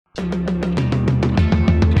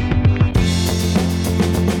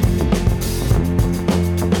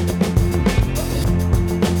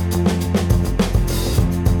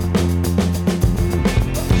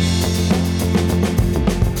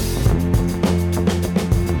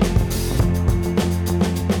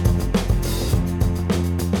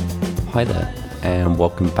Hi there, and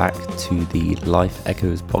welcome back to the Life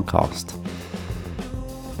Echoes podcast.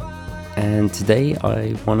 And today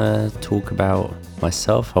I want to talk about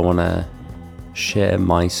myself. I want to share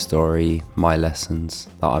my story, my lessons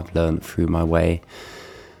that I've learned through my way.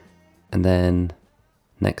 And then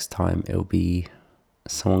next time it'll be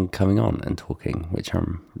someone coming on and talking, which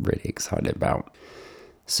I'm really excited about.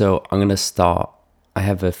 So I'm going to start. I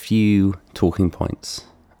have a few talking points,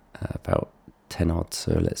 about 10 odd,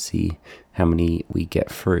 so let's see how many we get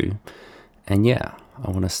through. And yeah, I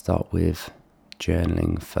want to start with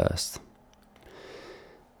journaling first.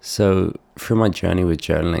 So through my journey with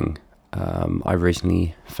journaling, I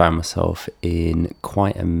originally found myself in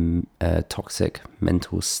quite a toxic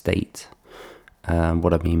mental state.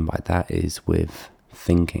 What I mean by that is with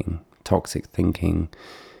toxic thinking,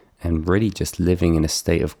 and really just living in a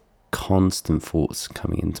state of constant thoughts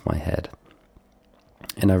coming into my head.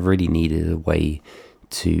 And I really needed a way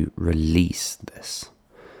to release this.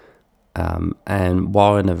 And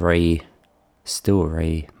while in still a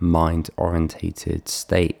very mind-orientated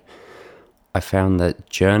state, I found that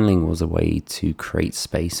journaling was a way to create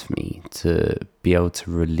space for me to be able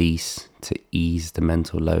to release, to ease the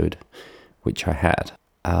mental load which I had.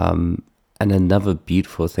 And another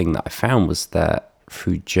beautiful thing that I found was that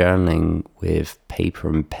through journaling with paper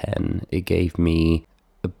and pen, it gave me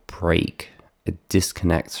a break, a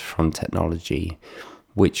disconnect from technology,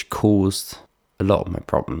 which caused a lot of my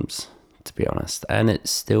problems, to be honest. And it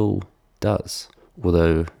still does,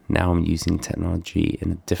 although now I'm using technology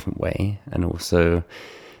in a different way, and also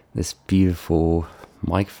this beautiful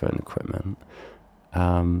microphone equipment.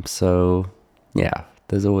 So yeah,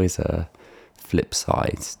 there's always a flip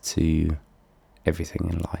side to everything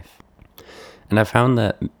in life. And I found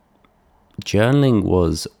that journaling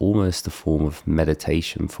was almost a form of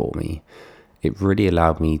meditation for me. It really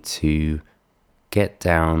allowed me to get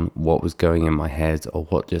down what was going in my head or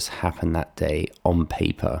what just happened that day on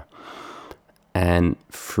paper, and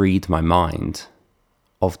freed my mind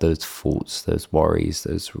of those thoughts, those worries,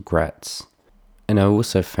 those regrets. And I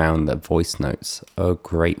also found that voice notes are a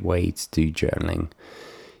great way to do journaling.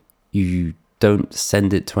 You don't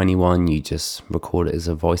send it to anyone, you just record it as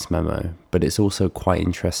a voice memo. But it's also quite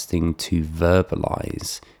interesting to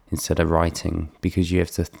verbalize instead of writing, because you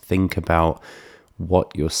have to think about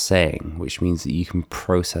what you're saying, which means that you can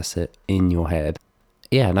process it in your head.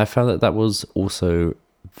 Yeah, and I found that was also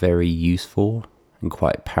very useful and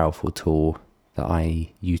quite a powerful tool that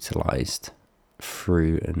I utilized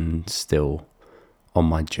through and still on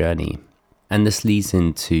my journey. And this leads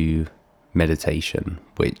into meditation,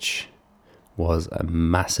 which was a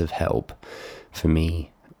massive help for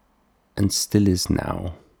me and still is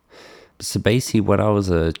now. So basically, when I was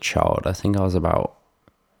a child, I think I was about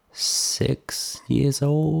 6 years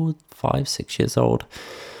old, 5-6 years old,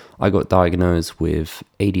 I got diagnosed with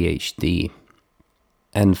ADHD.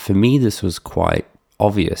 And for me, this was quite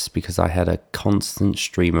obvious because I had a constant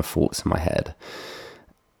stream of thoughts in my head.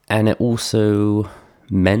 And it also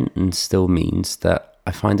meant and still means that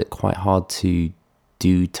I find it quite hard to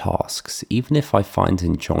do tasks, even if I find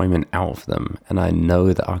enjoyment out of them and I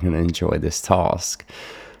know that I'm going to enjoy this task.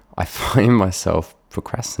 I find myself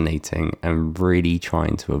procrastinating and really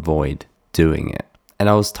trying to avoid doing it. And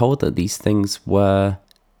I was told that these things were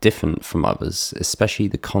different from others, especially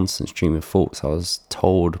the constant stream of thoughts. I was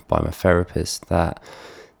told by my therapist that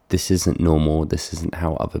this isn't normal, this isn't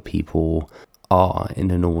how other people are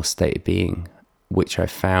in a normal state of being, which I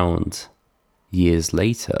found years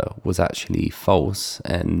later was actually false,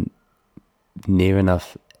 and near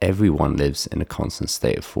enough everyone lives in a constant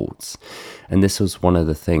state of thoughts. And this was one of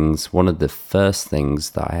the first things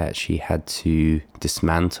that I actually had to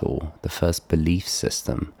dismantle, the first belief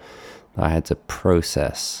system that I had to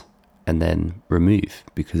process and then remove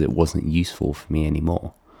because it wasn't useful for me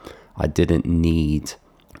anymore. I didn't need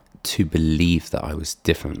to believe that I was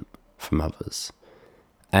different from others.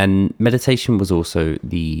 And meditation was also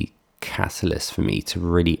the catalyst for me to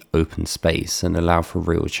really open space and allow for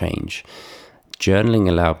real change. Journaling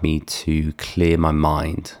allowed me to clear my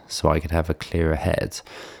mind so I could have a clearer head,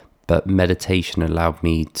 but meditation allowed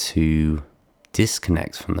me to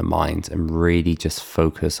disconnect from the mind and really just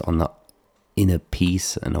focus on the inner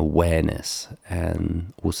peace and awareness,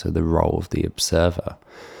 and also the role of the observer.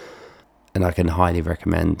 And I can highly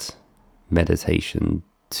recommend meditation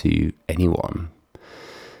to anyone.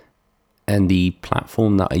 And the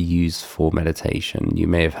platform that I use for meditation, you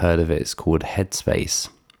may have heard of it, it's called Headspace.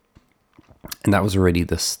 And that was really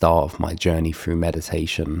the start of my journey through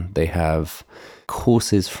meditation. They have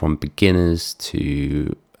courses from beginners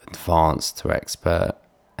to advanced to expert,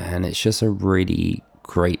 and it's just a really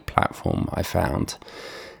great platform I found.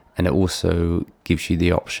 And it also gives you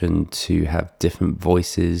the option to have different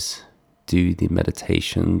voices do the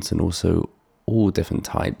meditations, and also all different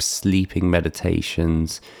types: sleeping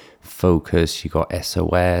meditations, focus. You got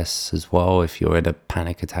SOS as well if you're in a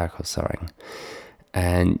panic attack or something.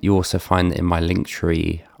 And you also find that in my link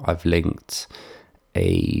tree, I've linked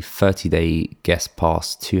a 30-day guest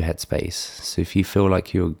pass to Headspace. So if you feel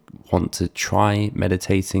like you want to try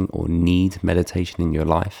meditating or need meditation in your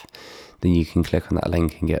life, then you can click on that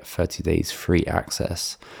link and get 30 days free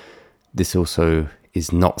access. This also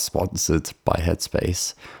is not sponsored by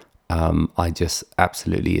Headspace. I just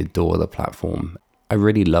absolutely adore the platform. I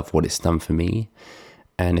really love what it's done for me.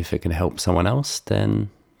 And if it can help someone else, then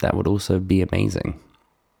that would also be amazing.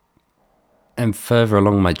 And further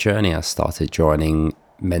along my journey, I started joining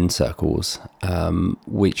men's circles,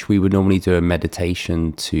 which we would normally do a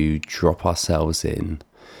meditation to drop ourselves in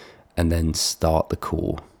and then start the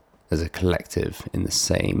call as a collective in the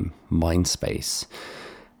same mind space.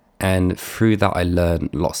 And through that, I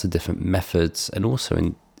learned lots of different methods and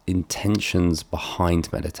also intentions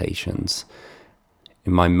behind meditations.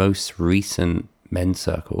 In my most recent men's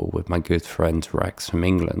circle with my good friend Rex from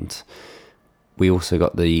England, we also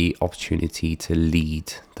got the opportunity to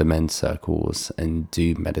lead the men's circles and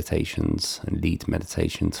do meditations and lead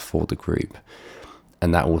meditations for the group.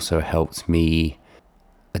 And that also helped me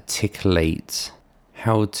articulate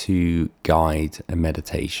how to guide a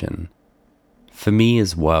meditation. For me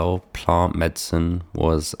as well, plant medicine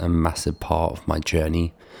was a massive part of my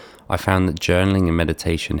journey. I found that journaling and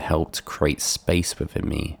meditation helped create space within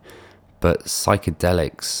me, but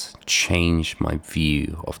psychedelics changed my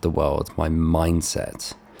view of the world, my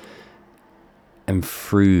mindset. And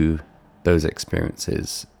through those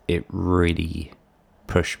experiences, it really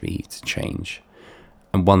pushed me to change.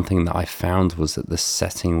 And one thing that I found was that the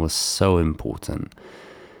setting was so important,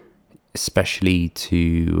 especially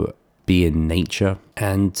to be in nature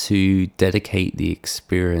and to dedicate the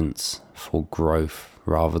experience for growth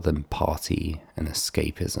rather than party and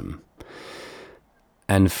escapism.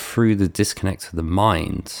 And through the disconnect of the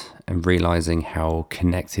mind and realizing how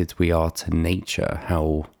connected we are to nature,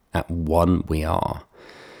 how at one we are,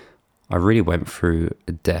 I really went through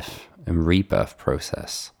a death and rebirth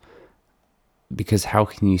process. Because how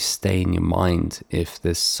can you stay in your mind if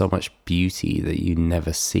there's so much beauty that you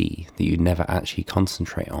never see, that you never actually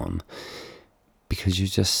concentrate on? Because you're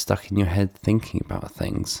just stuck in your head thinking about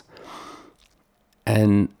things.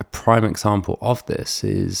 And a prime example of this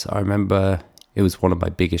is, I remember it was one of my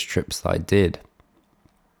biggest trips that I did.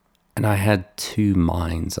 And I had two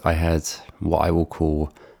minds. I had what I will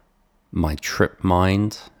call my trip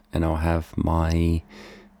mind, and I'll have my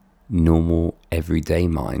normal everyday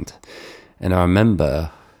mind. And I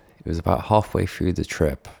remember it was about halfway through the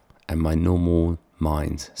trip, and my normal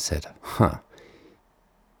mind said,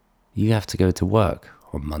 you have to go to work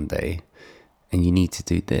on Monday, and you need to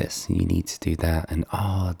do this, and you need to do that. And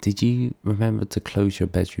did you remember to close your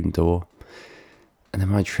bedroom door? And then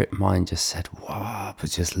my trip mind just said, wow, but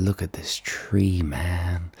just look at this tree,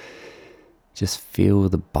 man. Just feel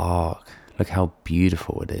the bark. Look how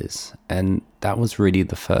beautiful it is. And that was really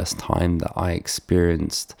the first time that I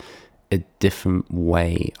experienced a different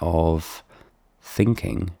way of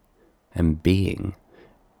thinking and being.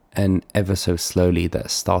 And ever so slowly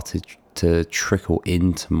that started to trickle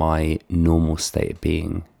into my normal state of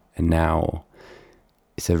being. And now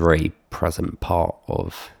it's a very present part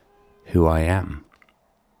of who I am.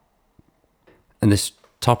 And this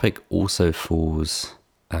topic also falls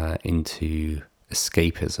into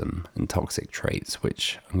escapism and toxic traits,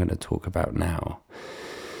 which I'm going to talk about now.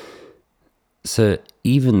 So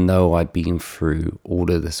even though I've been through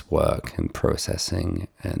all of this work and processing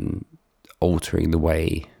and altering the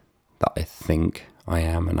way that I think I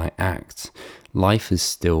am and I act, life is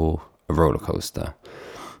still a roller coaster,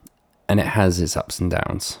 and it has its ups and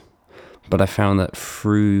downs. But I found that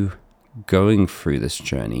through going through this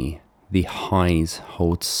journey, the highs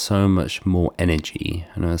hold so much more energy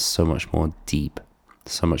and are so much more deep,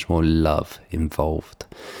 so much more love involved.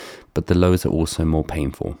 But the lows are also more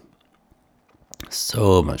painful.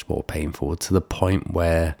 So much more painful, to the point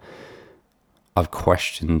where I've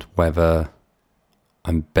questioned whether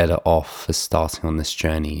I'm better off for starting on this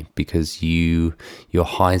journey, because your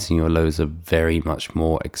highs and your lows are very much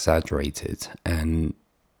more exaggerated. And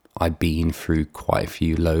I've been through quite a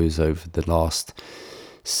few lows over the last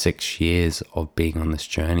 6 years of being on this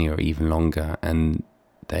journey, or even longer, and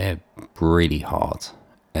they're really hard.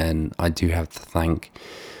 And I do have to thank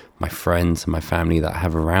my friends and my family that I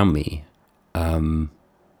have around me.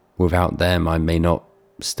 Without them, I may not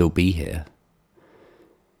still be here.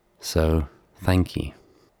 So thank you.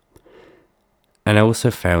 And I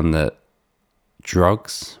also found that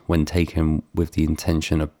drugs, when taken with the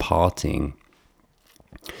intention of partying,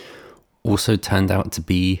 also turned out to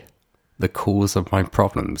be the cause of my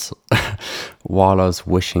problems while I was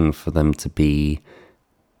wishing for them to be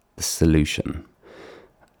the solution,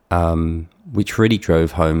 which really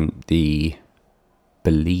drove home the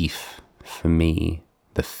belief for me,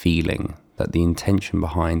 the feeling that the intention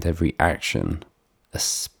behind every action,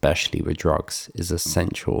 especially with drugs, is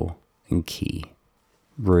essential and key.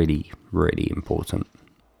 Really, really important.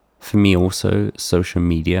 For me also, social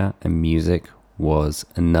media and music was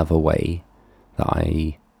another way that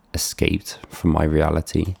I escaped from my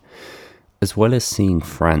reality, as well as seeing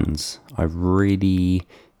friends. I really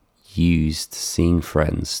used seeing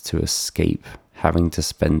friends to escape having to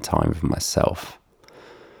spend time with myself.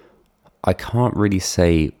 I can't really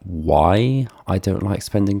say why I don't like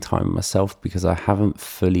spending time with myself because I haven't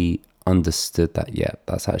fully understood that yet.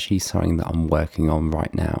 That's actually something that I'm working on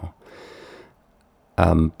right now.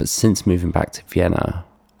 But since moving back to Vienna,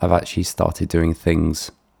 I've actually started doing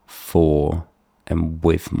things for and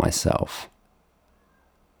with myself.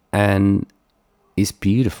 And it's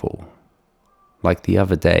beautiful. Like the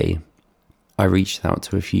other day, I reached out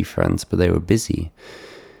to a few friends, but they were busy.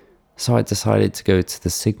 So I decided to go to the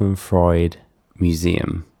Sigmund Freud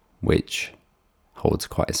Museum, which holds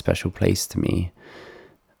quite a special place to me.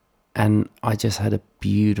 And I just had a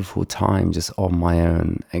beautiful time just on my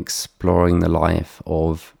own, exploring the life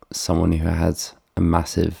of someone who had a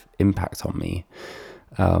massive impact on me.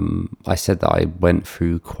 I said that I went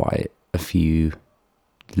through quite a few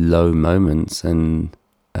low moments, and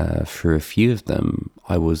through a few of them,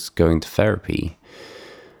 I was going to therapy.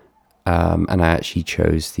 And I actually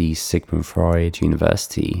chose the Sigmund Freud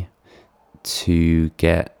University to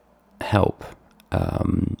get help,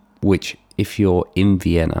 which if you're in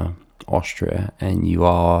Vienna, Austria, and you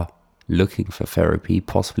are looking for therapy,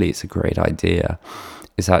 possibly it's a great idea.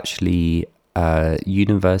 It's actually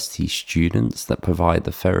university students that provide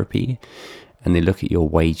the therapy, and they look at your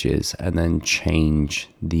wages and then change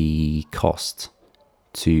the cost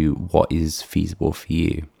to what is feasible for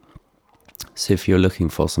you. So if you're looking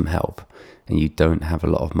for some help and you don't have a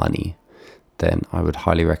lot of money, then I would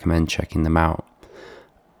highly recommend checking them out.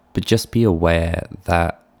 But just be aware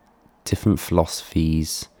that different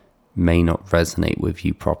philosophies may not resonate with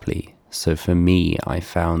you properly. So for me, I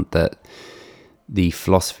found that the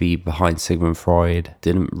philosophy behind Sigmund Freud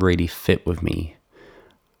didn't really fit with me,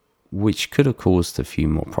 which could have caused a few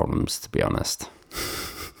more problems, to be honest.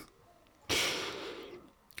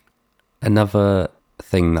 Another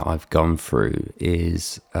thing that I've gone through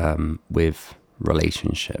is with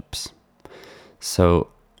relationships. So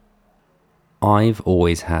I've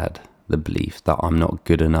always had the belief that I'm not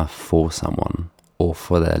good enough for someone or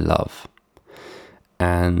for their love.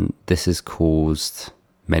 And this has caused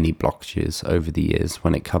many blockages over the years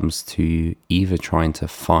when it comes to either trying to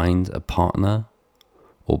find a partner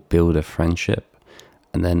or build a friendship,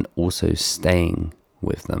 and then also staying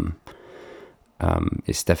with them.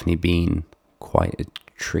 It's definitely been quite a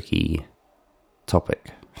tricky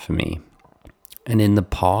topic for me. And in the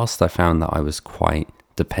past, I found that I was quite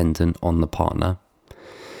dependent on the partner.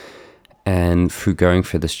 And through going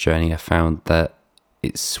through this journey, I found that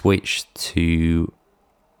it switched to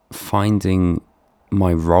finding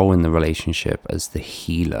my role in the relationship as the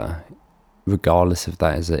healer, regardless if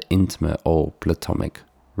that is an intimate or platonic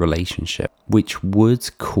relationship, which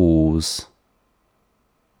would cause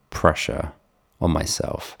pressure on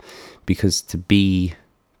myself, because to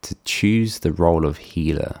choose the role of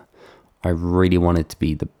healer, I really wanted to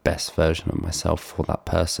be the best version of myself for that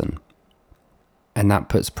person. And that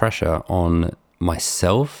puts pressure on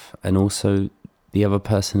myself and also the other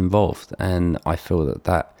person involved. And I feel that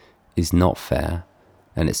that is not fair.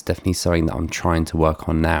 And it's definitely something that I'm trying to work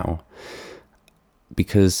on now.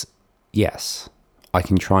 Because yes, I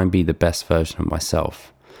can try and be the best version of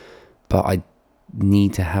myself, but I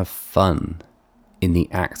need to have fun in the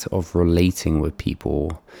act of relating with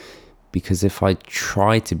people. Because if I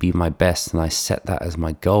try to be my best and I set that as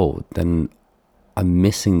my goal, then I'm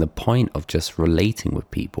missing the point of just relating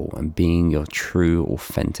with people and being your true,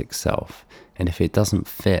 authentic self. And if it doesn't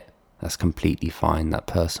fit, that's completely fine. That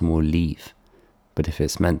person will leave. But if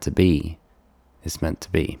it's meant to be, it's meant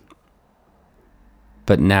to be.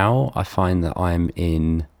 But now I find that I'm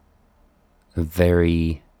in a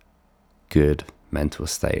very good mental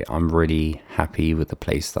state. I'm really happy with the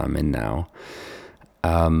place that I'm in now.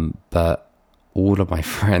 But all of my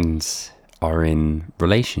friends are in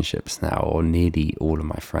relationships now, or nearly all of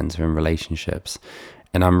my friends are in relationships.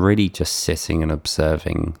 And I'm really just sitting and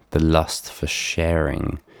observing the lust for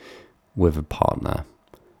sharing with a partner.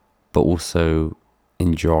 but also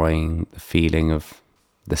enjoying the feeling of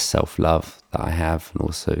the self-love that I have, and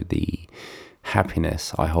also the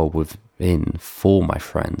happiness I hold within for my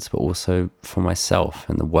friends, but also for myself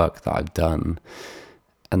and the work that I've done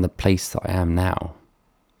and the place that I am now.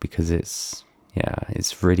 Because it's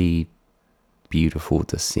really beautiful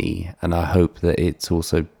to see, and I hope that it's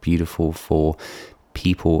also beautiful for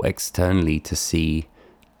people externally to see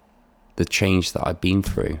the change that I've been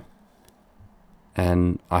through,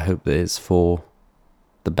 and I hope that it's for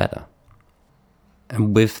the better.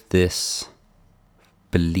 And with this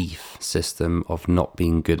belief system of not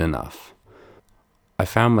being good enough, I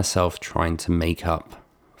found myself trying to make up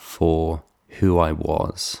for who I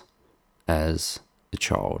was as a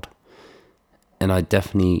child. And I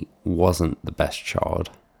definitely wasn't the best child.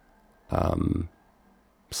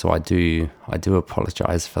 So I do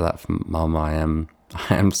apologize for that, Mum. I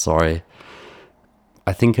am sorry.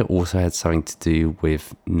 I think it also had something to do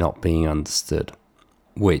with not being understood,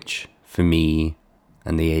 which for me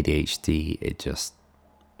and the ADHD, it just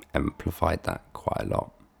amplified that quite a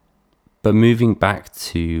lot. But moving back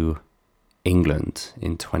to England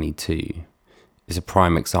in 22 is a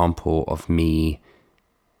prime example of me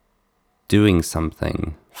doing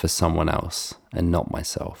something for someone else and not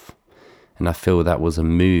myself. And I feel that was a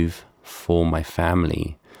move for my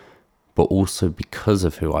family, but also because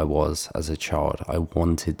of who I was as a child, I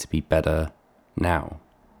wanted to be better now.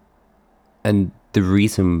 And the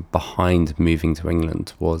reason behind moving to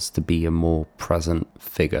England was to be a more present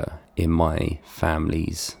figure in my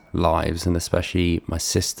family's lives, and especially my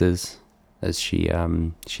sister's, as she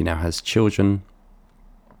now has children.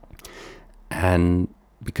 And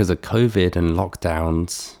because of COVID and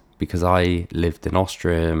lockdowns, because I lived in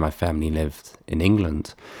Austria and my family lived in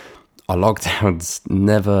England, our lockdowns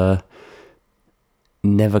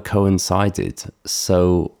never coincided.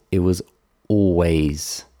 So it was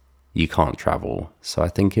always, you can't travel. So I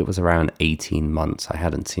think it was around 18 months I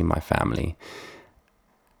hadn't seen my family.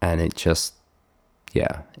 And it just,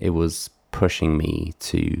 it was pushing me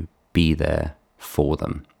to be there for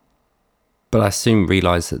them. But I soon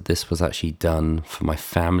realized that this was actually done for my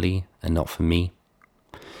family and not for me.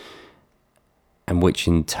 And which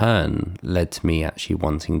in turn led to me actually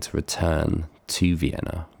wanting to return to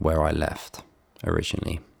Vienna, where I left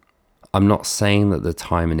originally. I'm not saying that the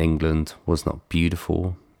time in England was not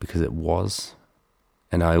beautiful, because it was.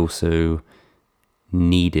 And I also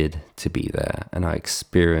needed to be there, and I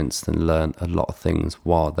experienced and learned a lot of things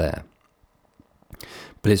while there.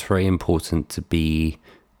 But it's very important to be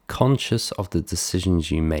conscious of the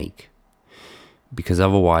decisions you make, because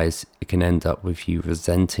otherwise it can end up with you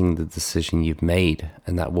resenting the decision you've made,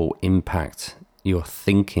 and that will impact your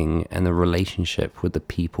thinking and the relationship with the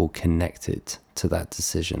people connected to that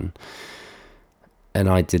decision. And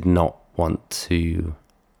I did not want to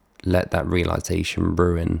let that realization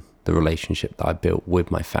ruin the relationship that I built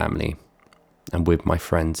with my family and with my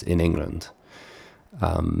friends in England.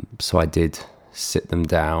 So I did sit them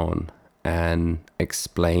down and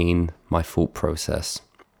explain my thought process.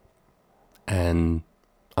 And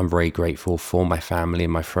I'm very grateful for my family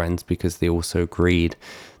and my friends, because they also agreed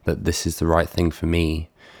that this is the right thing for me,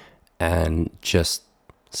 and just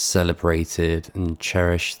celebrated and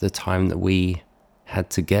cherished the time that we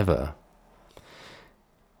had together.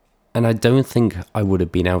 And I don't think I would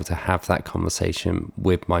have been able to have that conversation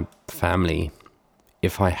with my family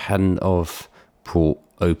if I hadn't of brought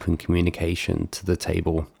open communication to the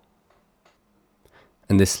table.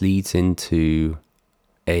 And this leads into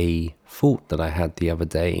a thought that I had the other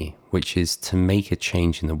day, which is, to make a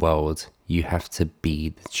change in the world, you have to be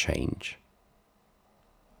the change.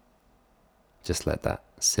 Just let that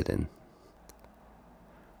sit in.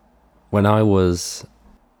 When I was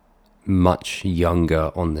much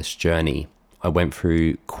younger on this journey, I went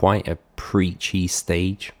through quite a preachy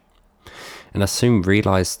stage, and I soon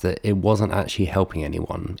realized that it wasn't actually helping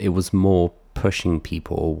anyone. It was more pushing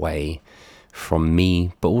people away from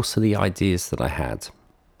me, but also the ideas that I had.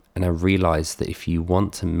 And I realized that if you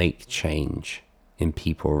want to make change in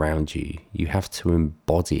people around you, you have to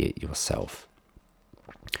embody it yourself.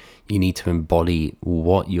 You need to embody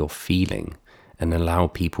what you're feeling and allow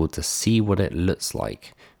people to see what it looks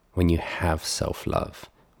like when you have self-love,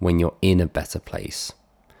 when you're in a better place.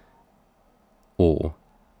 Or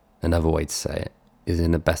another way to say it is,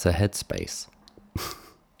 in a better headspace.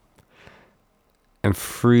 And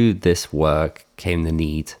through this work came the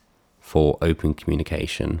need for open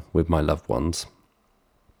communication with my loved ones.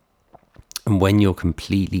 And when you're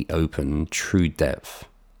completely open, true depth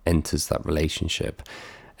enters that relationship.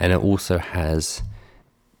 And it also has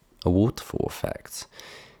a waterfall effect.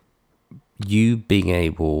 You being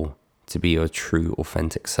able to be your true,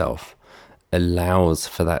 authentic self allows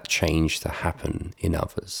for that change to happen in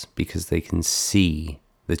others because they can see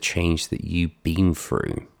the change that you've been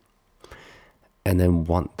through and then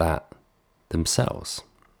want that themselves.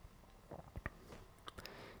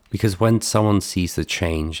 Because when someone sees the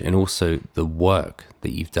change and also the work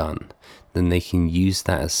that you've done, then they can use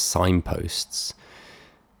that as signposts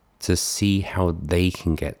to see how they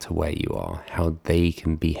can get to where you are, how they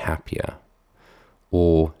can be happier,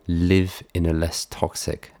 or live in a less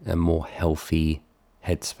toxic and more healthy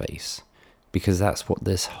headspace. Because that's what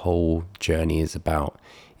this whole journey is about,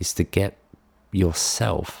 is to get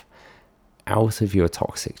yourself out of your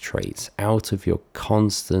toxic traits, out of your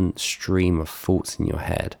constant stream of thoughts in your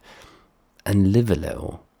head, and live a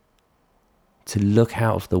little. To look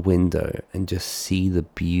out of the window and just see the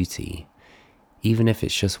beauty, even if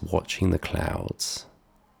it's just watching the clouds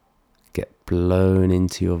get blown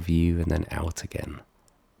into your view and then out again.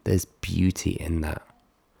 There's beauty in that.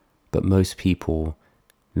 But most people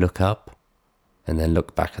look up and then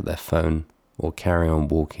look back at their phone or carry on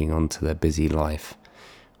walking onto their busy life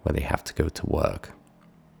where they have to go to work.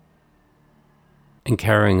 And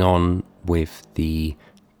carrying on with the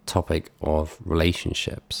topic of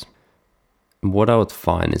relationships, what I would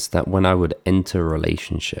find is that when I would enter a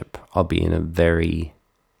relationship, I'll be in a very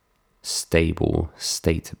stable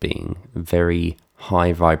state of being, very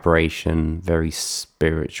high vibration, very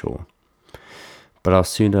spiritual. But I'll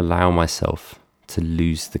soon allow myself to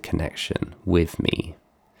lose the connection with me,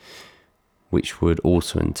 which would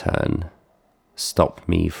also in turn stop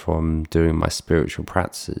me from doing my spiritual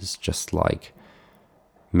practices, just like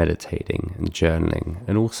meditating and journaling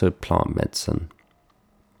and also plant medicine.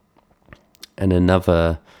 And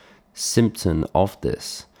another symptom of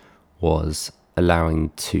this was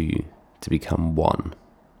allowing two to become one.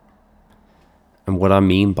 And what I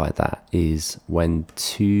mean by that is when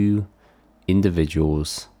two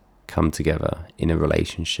individuals come together in a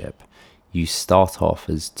relationship, you start off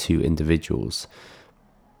as two individuals,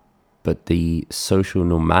 but the social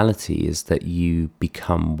normality is that you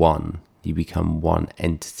become one. You become one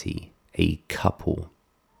entity, a couple.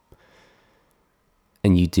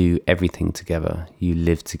 And you do everything together. You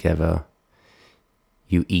live together.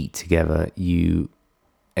 You eat together. You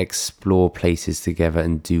explore places together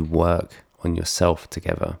and do work on yourself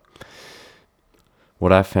together.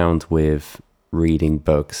 What I found with reading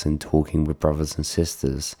books and talking with brothers and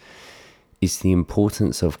sisters is the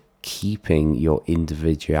importance of keeping your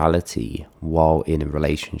individuality while in a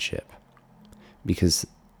relationship. Because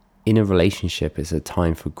in a relationship is a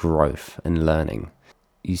time for growth and learning.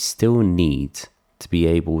 You still need to be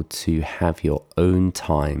able to have your own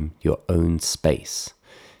time, your own space,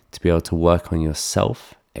 to be able to work on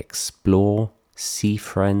yourself, explore, see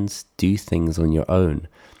friends, do things on your own,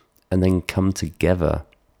 and then come together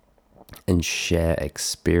and share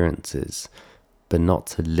experiences, but not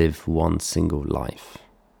to live one single life.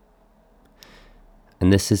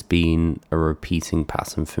 And this has been a repeating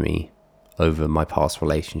pattern for me over my past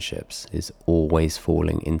relationships, is always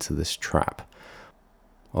falling into this trap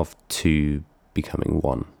of two becoming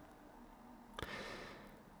one.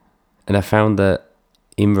 And I found that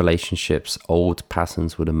in relationships, old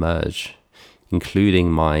patterns would emerge,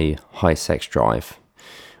 including my high sex drive,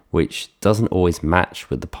 which doesn't always match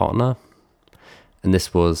with the partner. And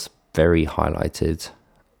this was very highlighted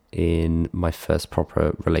in my first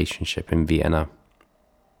proper relationship in Vienna,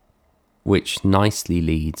 which nicely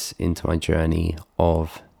leads into my journey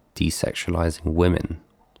of desexualizing women,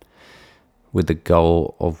 with the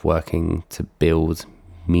goal of working to build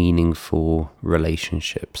meaningful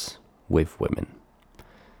relationships with women.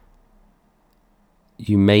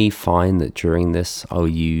 You may find that during this I'll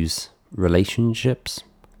use relationships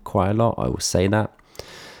quite a lot, I will say that.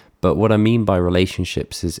 But what I mean by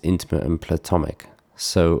relationships is intimate and platonic.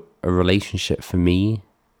 So a relationship for me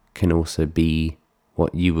can also be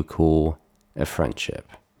what you would call a friendship,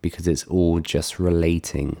 because it's all just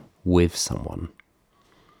relating with someone.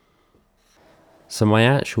 So my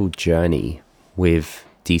actual journey with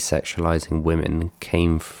desexualizing women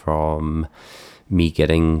came from me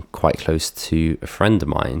getting quite close to a friend of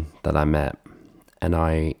mine that I met, and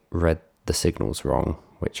I read the signals wrong,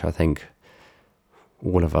 which I think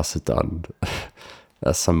all of us have done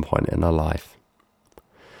at some point in our life.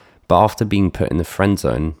 But after being put in the friend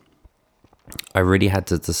zone, I really had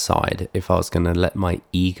to decide if I was going to let my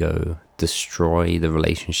ego destroy the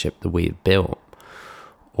relationship that we had built,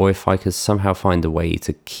 or if I could somehow find a way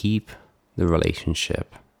to keep the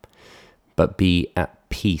relationship, but be at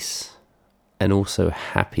peace and also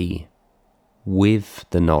happy with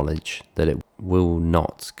the knowledge that it will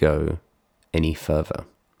not go any further.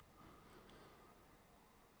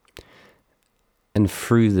 And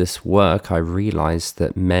through this work, I realized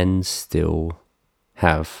that men still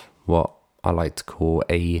have what I like to call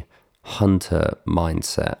a hunter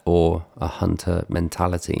mindset or a hunter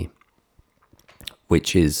mentality,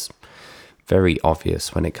 which is very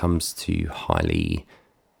obvious when it comes to highly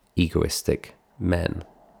egoistic men.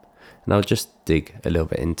 And I'll just dig a little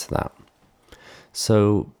bit into that.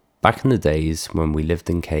 So back in the days when we lived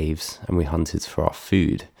in caves and we hunted for our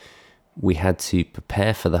food, we had to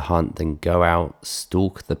prepare for the hunt, then go out,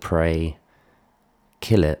 stalk the prey,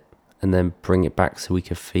 kill it, and then bring it back so we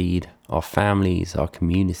could feed our families, our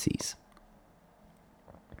communities.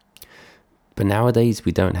 But nowadays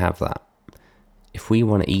we don't have that. If we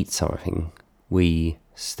want to eat something, we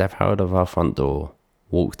step out of our front door,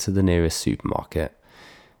 walk to the nearest supermarket,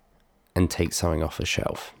 and take something off a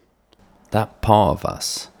shelf. That part of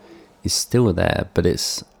us is still there, but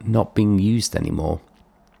it's not being used anymore.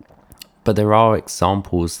 But there are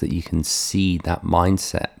examples that you can see that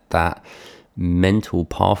mindset, that mental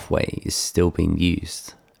pathway is still being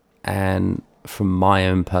used. And from my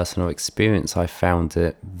own personal experience, I found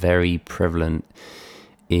it very prevalent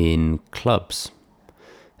in clubs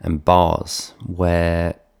and bars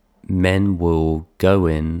where men will go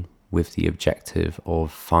in with the objective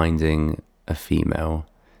of finding a female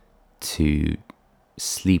to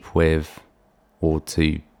sleep with or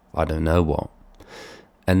to, I don't know what.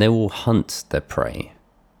 And they will hunt their prey.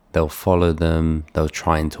 They'll follow them. They'll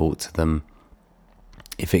try and talk to them.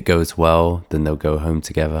 If it goes well, then they'll go home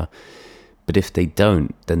together. But if they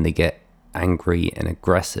don't, then they get angry and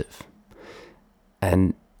aggressive.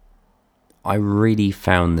 And I really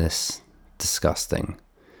found this disgusting,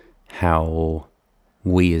 how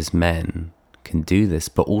we as men can do this,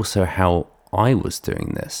 but also how I was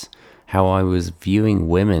doing this, how I was viewing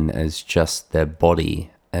women as just their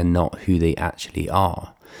body and not who they actually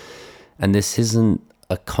are. And this isn't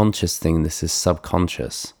a conscious thing, this is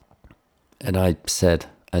subconscious. And I said,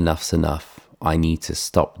 enough's enough. I need to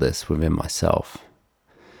stop this within myself.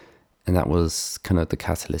 And that was kind of the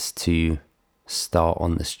catalyst to start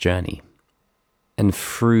on this journey. And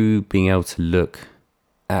through being able to look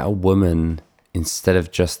at a woman instead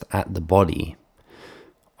of just at the body,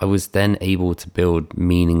 I was then able to build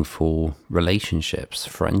meaningful relationships,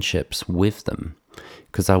 friendships with them,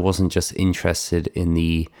 because I wasn't just interested in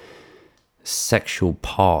the sexual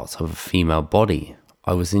part of a female body.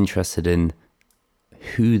 I was interested in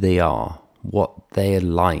who they are, what they're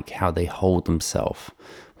like, how they hold themselves,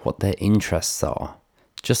 what their interests are.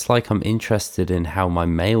 Just like I'm interested in how my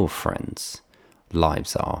male friends'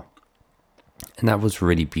 lives are. And that was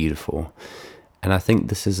really beautiful. And I think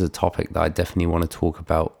this is a topic that I definitely want to talk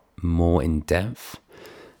about more in depth,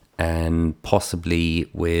 and possibly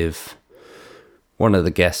with one of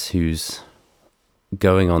the guests who's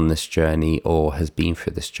going on this journey or has been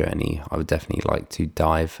through this journey. I would definitely like to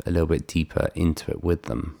dive a little bit deeper into it with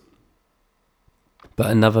them. But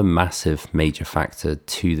another massive major factor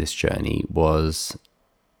to this journey was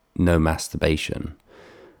no masturbation,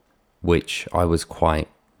 which I was quite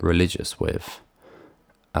religious with.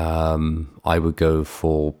 I would go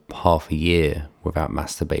for half a year without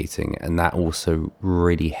masturbating, and that also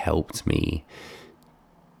really helped me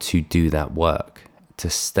to do that work, to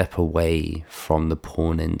step away from the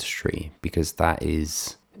porn industry, because that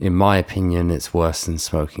is, in my opinion, it's worse than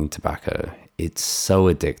smoking tobacco. It's so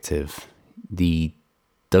addictive, the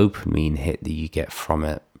dopamine hit that you get from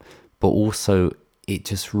it, but also it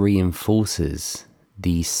just reinforces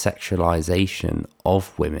the sexualization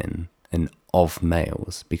of women and of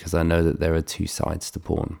males, because I know that there are two sides to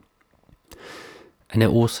porn. And it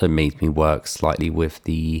also made me work slightly with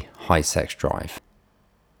the high sex drive.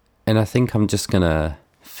 And I think I'm just going to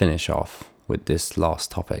finish off with this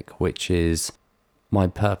last topic, which is my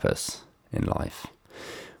purpose in life,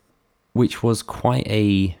 which was quite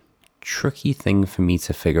a tricky thing for me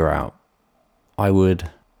to figure out. I would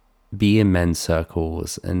be in men's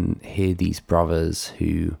circles and hear these brothers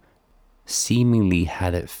who seemingly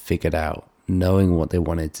had it figured out, knowing what they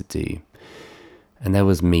wanted to do. And there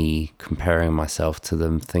was me comparing myself to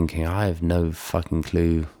them, thinking I have no fucking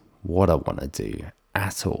clue what I want to do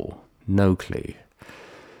at all. No clue.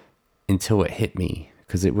 Until it hit me,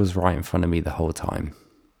 because it was right in front of me the whole time.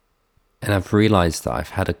 And I've realized that I've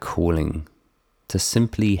had a calling to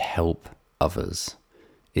simply help others.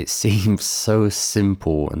 It seems so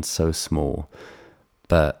simple and so small,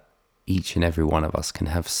 but each and every one of us can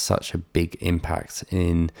have such a big impact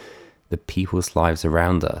in the people's lives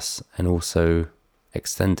around us and also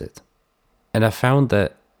extend it. And I found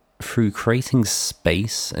that through creating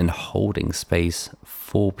space and holding space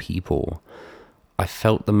for people, I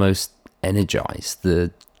felt the most energized,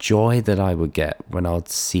 the joy that I would get when I'd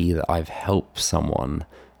see that I've helped someone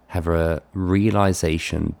have a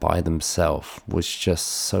realization by themselves was just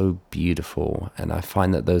so beautiful. And I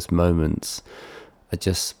find that those moments are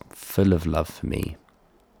just full of love for me.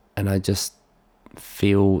 And I just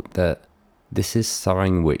feel that this is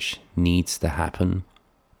something which needs to happen,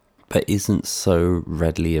 but isn't so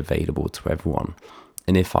readily available to everyone.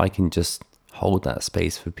 And if I can just hold that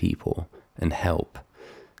space for people and help,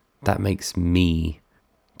 that makes me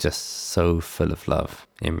just so full of love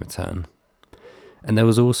in return. And there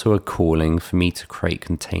was also a calling for me to create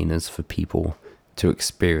containers for people to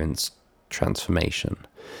experience transformation.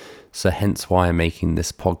 So hence why I'm making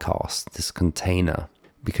this podcast, this container,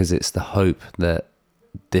 because it's the hope that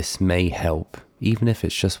this may help, even if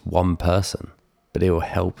it's just one person, but it will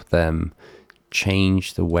help them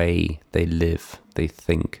change the way they live, they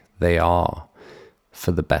think, they are,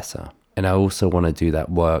 for the better. And I also want to do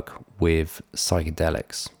that work with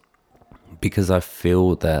psychedelics, because I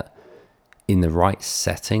feel that in the right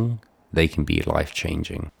setting, they can be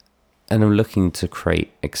life-changing. And I'm looking to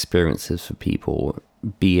create experiences for people,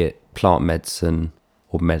 be it plant medicine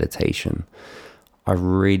or meditation. I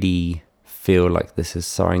really feel like this is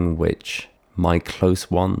something which my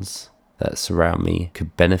close ones that surround me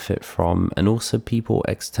could benefit from, and also people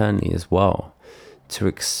externally as well, to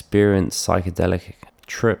experience psychedelic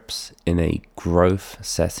trips in a growth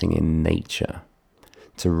setting in nature,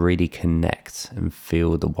 to really connect and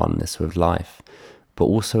feel the oneness with life, but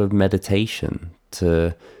also with meditation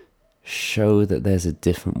to show that there's a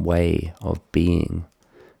different way of being.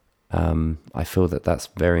 I feel that that's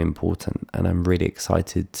very important, and I'm really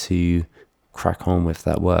excited to crack on with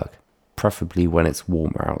that work, preferably when it's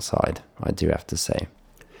warmer outside, I do have to say.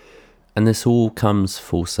 And this all comes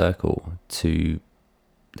full circle to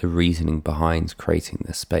the reasoning behind creating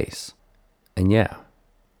this space. And yeah,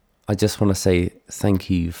 I just want to say thank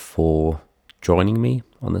you for joining me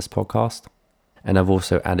on this podcast. And I've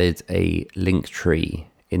also added a link tree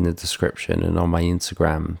in the description and on my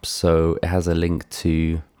Instagram. So it has a link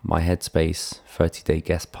to my Headspace 30-day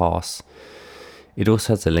guest pass. It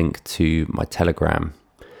also has a link to my Telegram.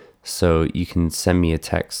 So you can send me a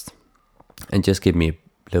text and just give me a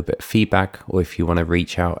little bit of feedback. Or if you want to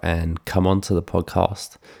reach out and come onto the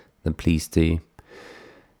podcast, then please do.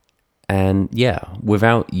 And yeah,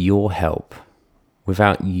 without your help,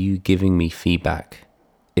 without you giving me feedback,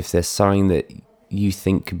 if there's something that you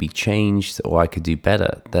think could be changed or I could do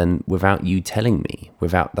better, then without you telling me,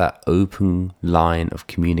 without that open line of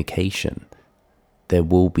communication, there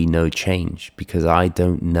will be no change, because I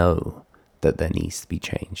don't know that there needs to be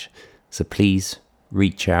change. So please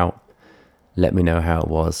reach out, let me know how it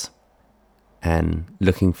was, and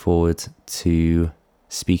looking forward to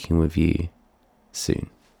speaking with you soon.